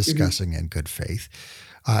not discussing in good faith.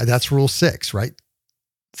 That's rule 6, right?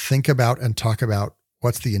 Think about and talk about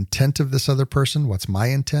what's the intent of this other person. What's my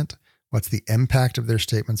intent? What's the impact of their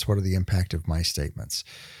statements? What are the impact of my statements?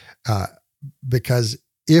 Because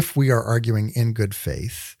if we are arguing in good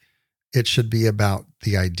faith, it should be about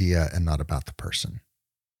the idea and not about the person.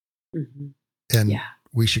 Mm-hmm. And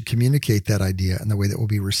we should communicate that idea in the way that will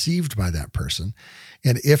be received by that person.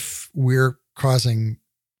 And if we're causing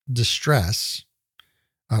distress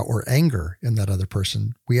or anger in that other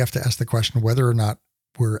person, we have to ask the question whether or not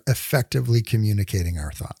we're effectively communicating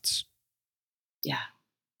our thoughts. Yeah.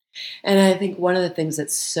 And I think one of the things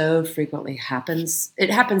that so frequently happens, it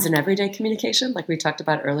happens in everyday communication, like we talked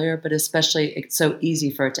about earlier, but especially it's so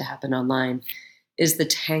easy for it to happen online, is the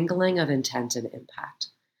tangling of intent and impact.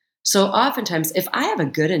 So oftentimes, if I have a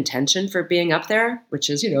good intention for being up there, which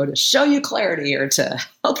is, to show you clarity or to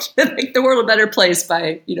help to make the world a better place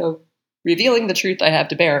by, revealing the truth I have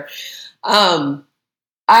to bear,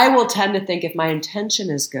 I will tend to think if my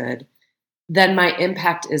intention is good, then my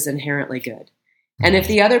impact is inherently good. And if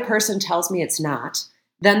the other person tells me it's not,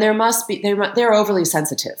 then they're overly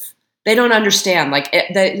sensitive. They don't understand.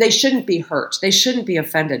 They shouldn't be hurt. They shouldn't be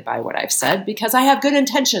offended by what I've said because I have good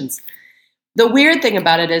intentions. The weird thing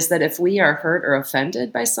about it is that if we are hurt or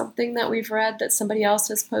offended by something that we've read that somebody else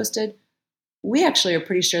has posted, we actually are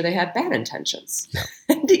pretty sure they had bad intentions. Yeah.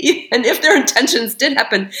 And if their intentions did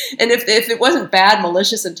happen, and if it wasn't bad,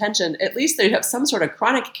 malicious intention, at least they have some sort of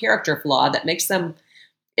chronic character flaw that makes them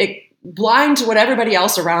blind to what everybody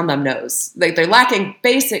else around them knows. They're lacking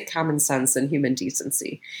basic common sense and human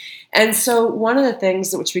decency. And so one of the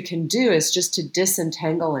things which we can do is just to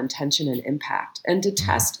disentangle intention and impact and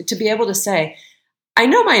to be able to say, I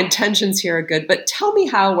know my intentions here are good, but tell me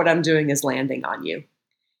how what I'm doing is landing on you.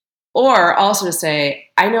 Or also to say,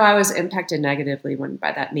 I know I was impacted negatively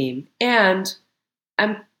by that meme, and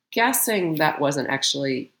I'm guessing that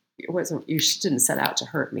you didn't set out to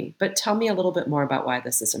hurt me, but tell me a little bit more about why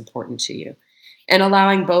this is important to you. And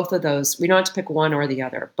allowing both of those, we don't have to pick one or the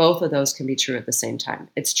other. Both of those can be true at the same time.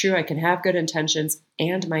 It's true I can have good intentions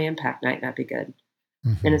and my impact might not be good.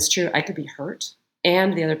 Mm-hmm. And it's true I could be hurt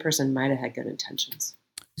and the other person might have had good intentions.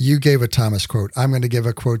 You gave a Thomas quote. I'm going to give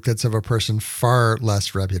a quote that's of a person far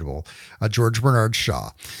less reputable, George Bernard Shaw.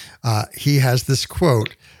 He has this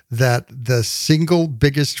quote that the single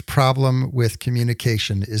biggest problem with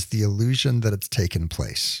communication is the illusion that it's taken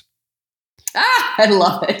place. I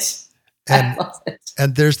love it. I love it.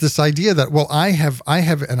 And there's this idea that, I have,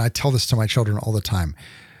 and I tell this to my children all the time,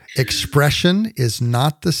 expression is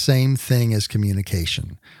not the same thing as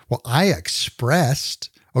communication. Well, I expressed.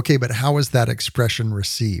 Okay, but how was that expression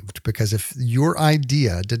received? Because if your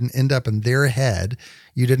idea didn't end up in their head,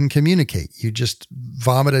 you didn't communicate. You just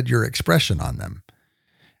vomited your expression on them.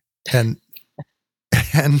 And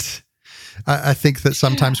I think that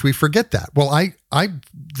sometimes we forget that. Well,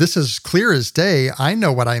 this is clear as day. I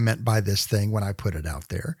know what I meant by this thing when I put it out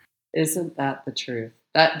there. Isn't that the truth?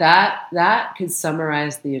 That could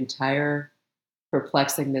summarize the entire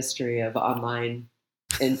perplexing mystery of online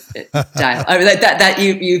dialogue. I mean, that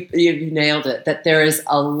you nailed it. That there is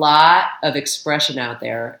a lot of expression out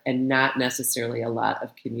there and not necessarily a lot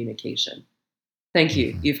of communication. Thank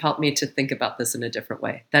you. You've helped me to think about this in a different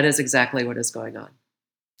way. That is exactly what is going on.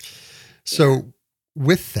 So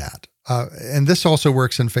with that, and this also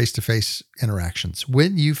works in face-to-face interactions,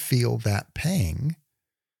 when you feel that pang,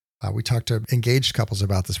 we talked to engaged couples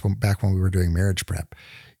about this back when we were doing marriage prep,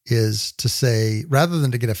 is to say, rather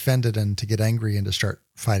than to get offended and to get angry and to start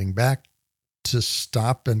fighting back, to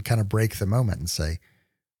stop and kind of break the moment and say,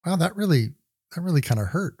 wow, that really kind of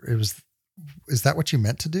hurt. Is that what you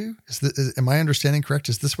meant to do? Am I understanding correct?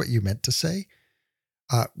 Is this what you meant to say?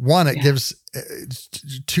 One, it gives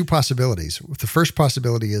two possibilities. The first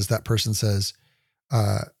possibility is that person says,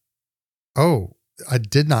 oh, I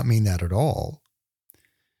did not mean that at all.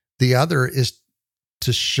 The other is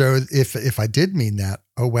to show if I did mean that,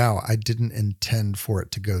 oh, wow, I didn't intend for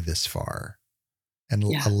it to go this far, and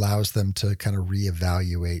allows them to kind of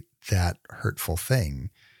reevaluate that hurtful thing.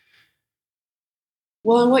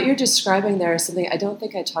 Well, and what you're describing there is something, I don't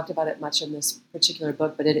think I talked about it much in this particular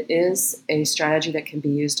book, but it is a strategy that can be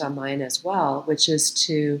used online as well, which is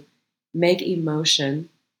to make emotion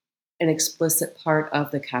an explicit part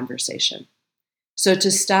of the conversation. So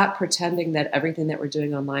to stop pretending that everything that we're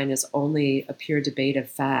doing online is only a pure debate of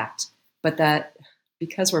fact, but that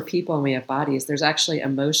because we're people and we have bodies, there's actually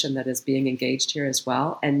emotion that is being engaged here as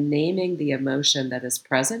well. And naming the emotion that is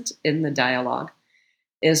present in the dialogue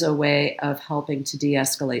is a way of helping to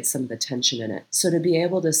de-escalate some of the tension in it. So to be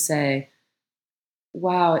able to say,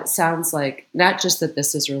 wow, it sounds like not just that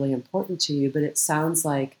this is really important to you, but it sounds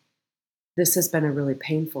like this has been a really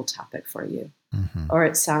painful topic for you. Mm-hmm. Or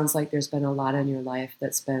it sounds like there's been a lot in your life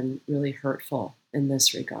that's been really hurtful in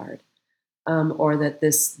this regard. Or that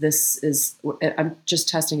this is, I'm just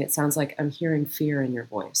testing, it sounds like I'm hearing fear in your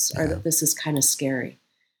voice, or that this is kind of scary.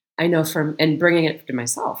 I know and bringing it to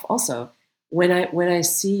myself also, when I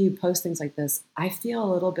see you post things like this, I feel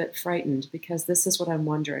a little bit frightened because this is what I'm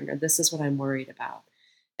wondering, or this is what I'm worried about.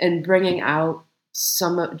 And bringing out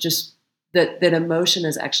some of just that emotion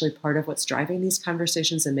is actually part of what's driving these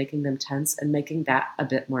conversations and making them tense and making that a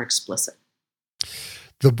bit more explicit.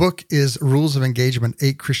 The book is Rules of Engagement,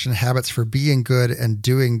 8 Christian Habits for Being Good and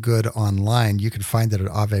Doing Good Online. You can find it at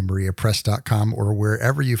AveMariaPress.com or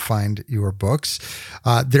wherever you find your books.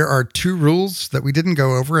 There are 2 rules that we didn't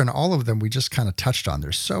go over, and all of them we just kind of touched on.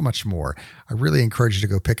 There's so much more. I really encourage you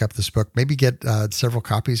to go pick up this book. Maybe get several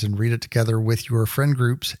copies and read it together with your friend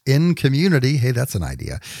groups in community. Hey, that's an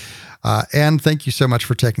idea. And thank you so much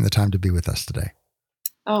for taking the time to be with us today.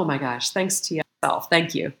 Oh my gosh. Thanks to yourself.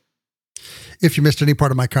 Thank you. If you missed any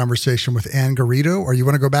part of my conversation with Ann Garrido, or you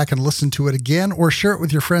want to go back and listen to it again, or share it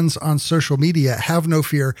with your friends on social media, have no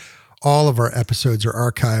fear. All of our episodes are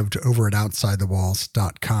archived over at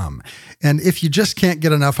OutsideTheWalls.com. And if you just can't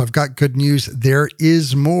get enough, I've got good news. There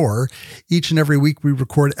is more. Each and every week, we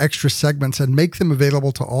record extra segments and make them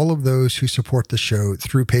available to all of those who support the show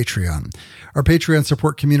through Patreon. Our Patreon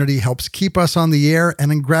support community helps keep us on the air,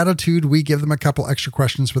 and in gratitude, we give them a couple extra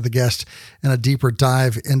questions with a guest and a deeper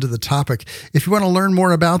dive into the topic. If you want to learn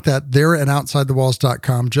more about that, they're at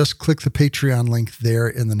OutsideTheWalls.com. Just click the Patreon link there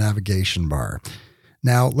in the navigation bar.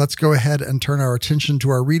 Now, let's go ahead and turn our attention to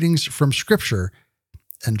our readings from Scripture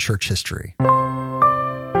and church history.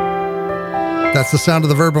 That's the sound of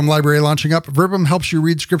the Verbum library launching up. Verbum helps you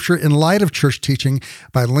read Scripture in light of church teaching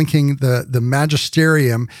by linking the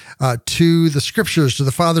magisterium to the Scriptures, to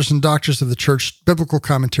the fathers and doctors of the church, biblical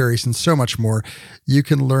commentaries, and so much more. You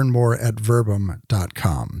can learn more at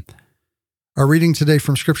verbum.com. Our reading today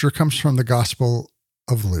from Scripture comes from the Gospel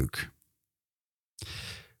of Luke.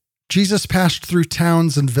 Jesus passed through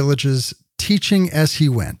towns and villages, teaching as he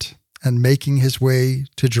went and making his way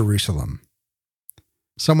to Jerusalem.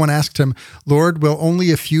 Someone asked him, "Lord, will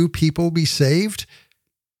only a few people be saved?"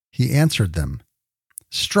 He answered them,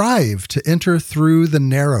 "Strive to enter through the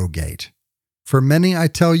narrow gate. For many, I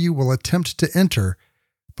tell you, will attempt to enter,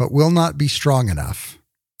 but will not be strong enough.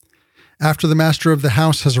 After the master of the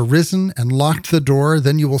house has arisen and locked the door,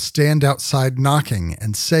 then you will stand outside knocking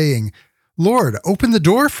and saying, 'Lord, open the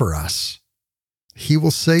door for us.' He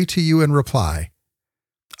will say to you in reply,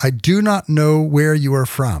 'I do not know where you are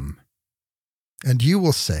from.' And you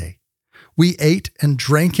will say, 'We ate and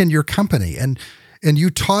drank in your company, and you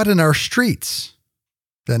taught in our streets.'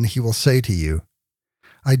 Then he will say to you,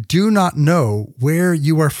 'I do not know where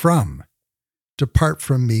you are from. Depart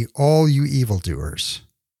from me, all you evildoers.'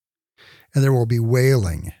 And there will be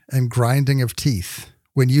wailing and grinding of teeth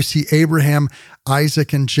when you see Abraham,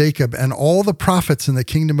 Isaac, and Jacob, and all the prophets in the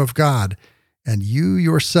kingdom of God, and you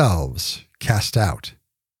yourselves cast out.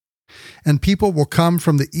 And people will come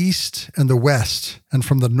from the east and the west, and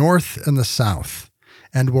from the north and the south,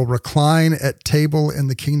 and will recline at table in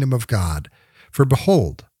the kingdom of God. For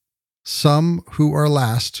behold, some who are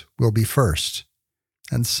last will be first,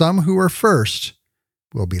 and some who are first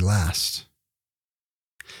will be last."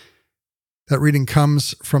 That reading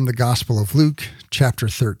comes from the Gospel of Luke, chapter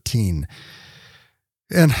 13.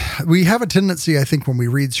 And we have a tendency, I think, when we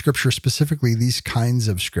read Scripture, specifically these kinds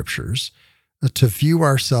of Scriptures, to view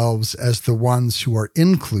ourselves as the ones who are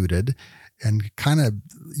included and kind of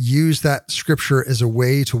use that Scripture as a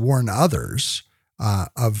way to warn others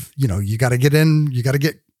of, you got to get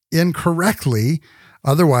in correctly.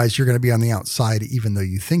 Otherwise, you're going to be on the outside, even though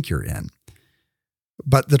you think you're in.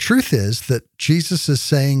 But the truth is that Jesus is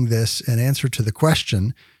saying this in answer to the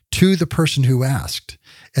question to the person who asked,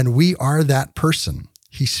 and we are that person.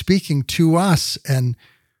 He's speaking to us and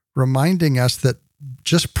reminding us that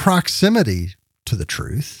just proximity to the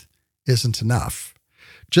truth isn't enough.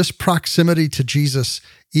 Just proximity to Jesus,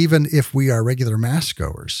 even if we are regular mass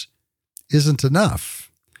goers, isn't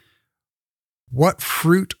enough. What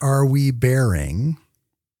fruit are we bearing?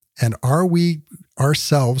 And are we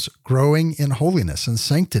ourselves growing in holiness and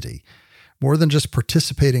sanctity? more than just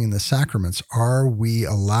participating in the sacraments, are we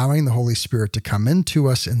allowing the Holy Spirit to come into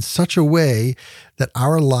us in such a way that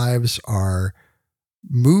our lives are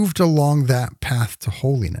moved along that path to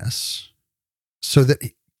holiness so that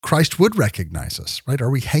Christ would recognize us, right? Are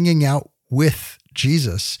we hanging out with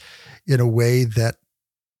Jesus in a way that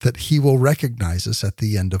he will recognize us at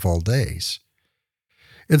the end of all days?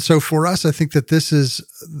 And so for us, I think that this is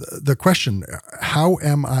the question: how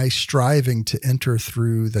am I striving to enter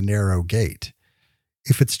through the narrow gate?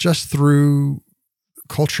 If it's just through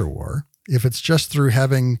culture war, if it's just through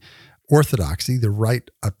having orthodoxy, the right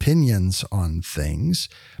opinions on things,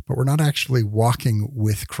 but we're not actually walking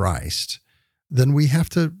with Christ, then we have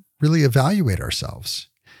to really evaluate ourselves.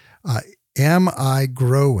 Am I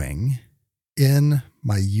growing in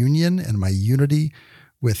my union and my unity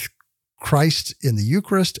with Christ in the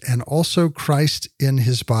Eucharist and also Christ in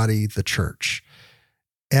his body, the church?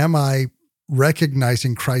 Am I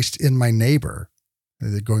recognizing Christ in my neighbor?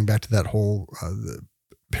 Going back to that whole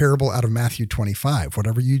parable out of Matthew 25,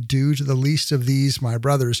 whatever you do to the least of these, my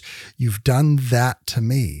brothers, you've done that to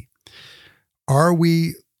me. Are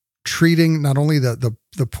we treating not only the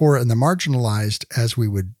poor and the marginalized as we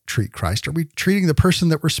would treat Christ? Are we treating the person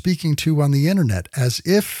that we're speaking to on the internet as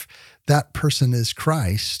if that person is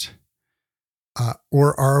Christ?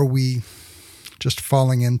 Or are we just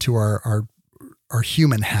falling into our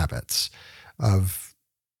human habits of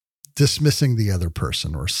dismissing the other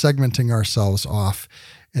person or segmenting ourselves off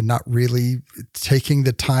and not really taking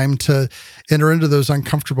the time to enter into those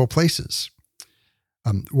uncomfortable places?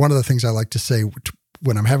 One of the things I like to say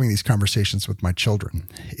when I'm having these conversations with my children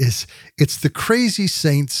is it's the crazy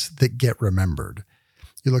saints that get remembered.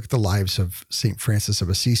 You look at the lives of St. Francis of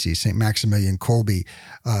Assisi, St. Maximilian Kolbe,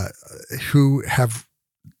 who have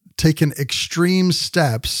taken extreme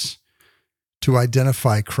steps to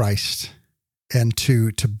identify Christ and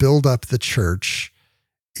to build up the church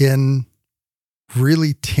in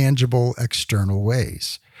really tangible external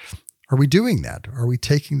ways. Are we doing that? Are we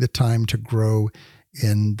taking the time to grow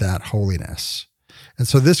in that holiness? And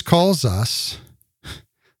so this calls us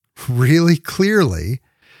really clearly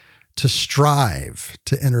to strive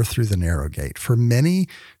to enter through the narrow gate. For many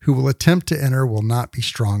who will attempt to enter will not be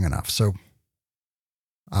strong enough. So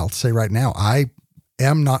I'll say right now, I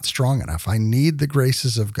am not strong enough. I need the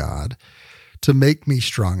graces of God to make me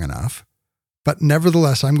strong enough. But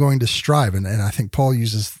nevertheless, I'm going to strive. And I think Paul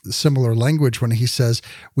uses similar language when he says,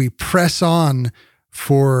 we press on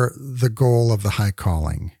for the goal of the high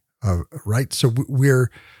calling, right? So we're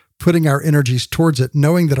putting our energies towards it,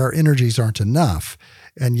 knowing that our energies aren't enough.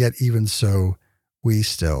 And yet, even so, we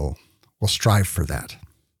still will strive for that.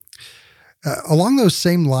 Along those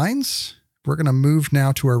same lines, we're going to move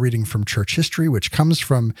now to our reading from church history, which comes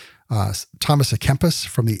from Thomas à Kempis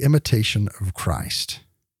from the Imitation of Christ.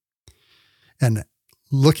 And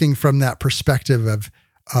looking from that perspective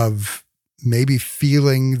of maybe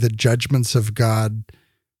feeling the judgments of God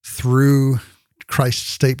through Christ's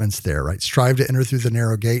statements there, right? Strive to enter through the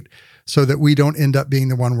narrow gate so that we don't end up being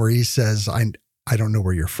the one where he says, I don't know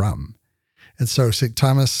where you're from. And so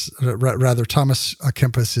Thomas à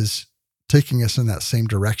Kempis is taking us in that same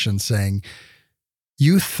direction, saying,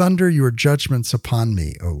 you thunder your judgments upon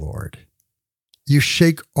me, O Lord. You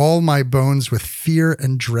shake all my bones with fear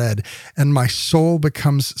and dread, and my soul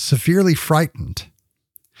becomes severely frightened.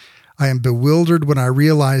 I am bewildered when I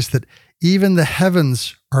realize that even the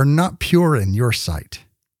heavens are not pure in your sight.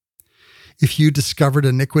 If you discovered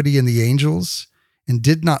iniquity in the angels and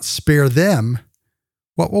did not spare them,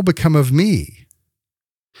 what will become of me?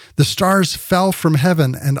 The stars fell from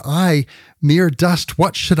heaven, and I, mere dust,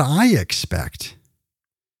 what should I expect?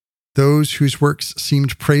 Those whose works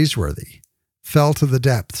seemed praiseworthy fell to the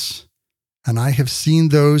depths, and I have seen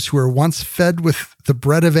those who were once fed with the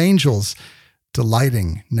bread of angels,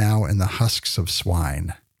 delighting now in the husks of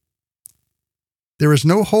swine. There is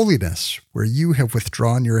no holiness where you have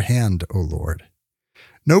withdrawn your hand, O Lord.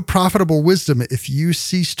 No profitable wisdom if you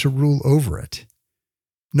cease to rule over it.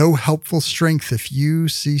 No helpful strength if you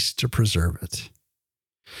cease to preserve it.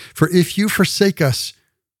 For if you forsake us,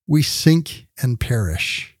 we sink and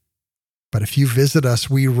perish. But if you visit us,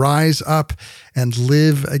 we rise up and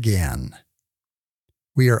live again.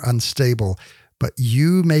 We are unstable, but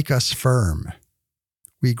you make us firm.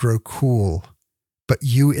 We grow cool, but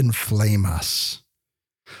you inflame us.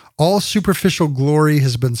 All superficial glory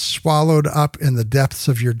has been swallowed up in the depths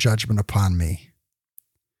of your judgment upon me.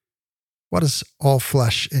 What is all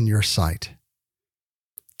flesh in your sight?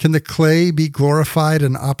 Can the clay be glorified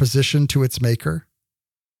in opposition to its maker?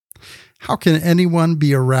 How can anyone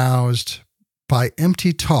be aroused by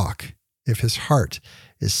empty talk if his heart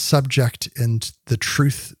is subject in the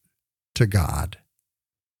truth to God.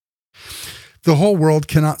 The whole world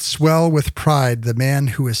cannot swell with pride the man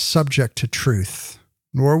who is subject to truth,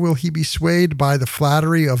 nor will he be swayed by the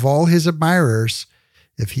flattery of all his admirers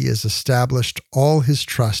if he has established all his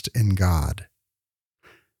trust in God.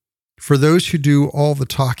 For those who do all the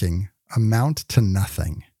talking amount to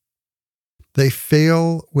nothing. They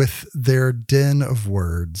fail with their din of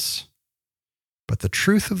words, but the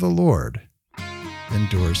truth of the Lord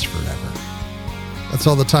endures forever. That's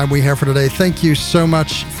all the time we have for today. Thank you so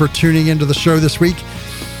much for tuning into the show this week.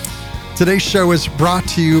 Today's show is brought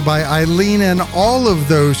to you by Eileen and all of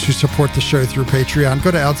those who support the show through Patreon.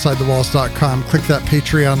 Go to OutsideTheWalls.com, click that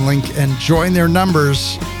Patreon link, and join their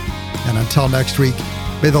numbers. And until next week,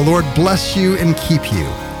 may the Lord bless you and keep you.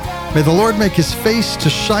 May the Lord make his face to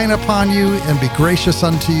shine upon you and be gracious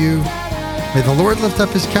unto you. May the Lord lift up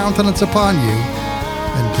his countenance upon you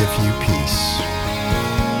and give you peace.